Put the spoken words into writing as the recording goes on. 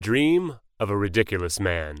Dream of a Ridiculous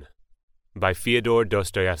Man by Fyodor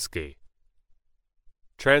Dostoevsky.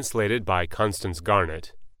 Translated by Constance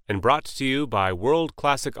Garnett and brought to you by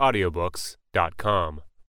WorldClassicAudiobooks.com.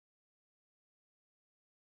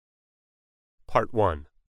 Part 1.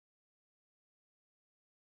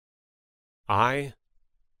 I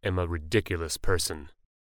am a ridiculous person.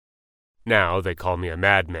 Now they call me a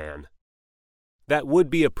madman. That would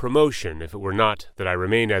be a promotion if it were not that I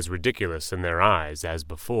remain as ridiculous in their eyes as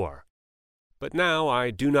before. But now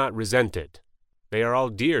I do not resent it. They are all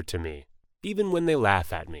dear to me, even when they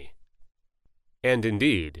laugh at me. And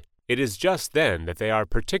indeed, it is just then that they are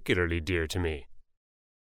particularly dear to me.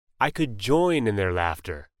 I could join in their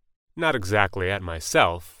laughter, not exactly at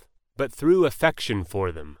myself, but through affection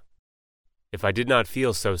for them, if I did not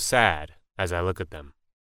feel so sad as I look at them.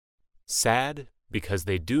 Sad because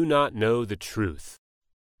they do not know the truth,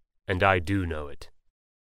 and I do know it.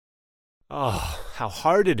 Oh, how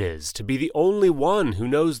hard it is to be the only one who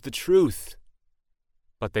knows the truth!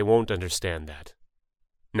 But they won't understand that.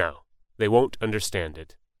 No, they won't understand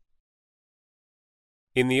it.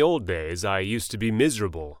 In the old days, I used to be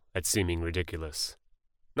miserable at seeming ridiculous.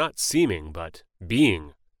 Not seeming, but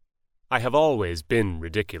being. I have always been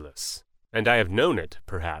ridiculous, and I have known it,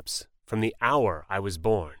 perhaps, from the hour I was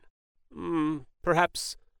born.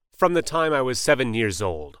 Perhaps from the time I was 7 years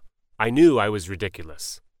old, I knew I was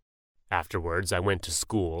ridiculous. Afterwards, I went to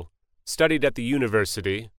school, studied at the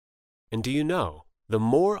university, and do you know, the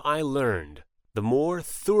more I learned, the more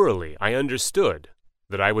thoroughly I understood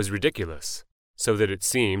that I was ridiculous, so that it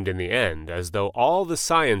seemed in the end as though all the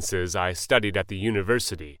sciences I studied at the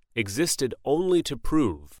university existed only to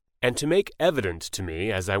prove, and to make evident to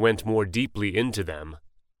me as I went more deeply into them,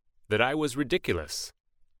 that I was ridiculous.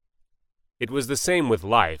 It was the same with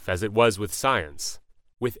life as it was with science.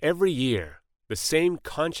 With every year, the same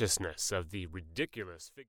consciousness of the ridiculous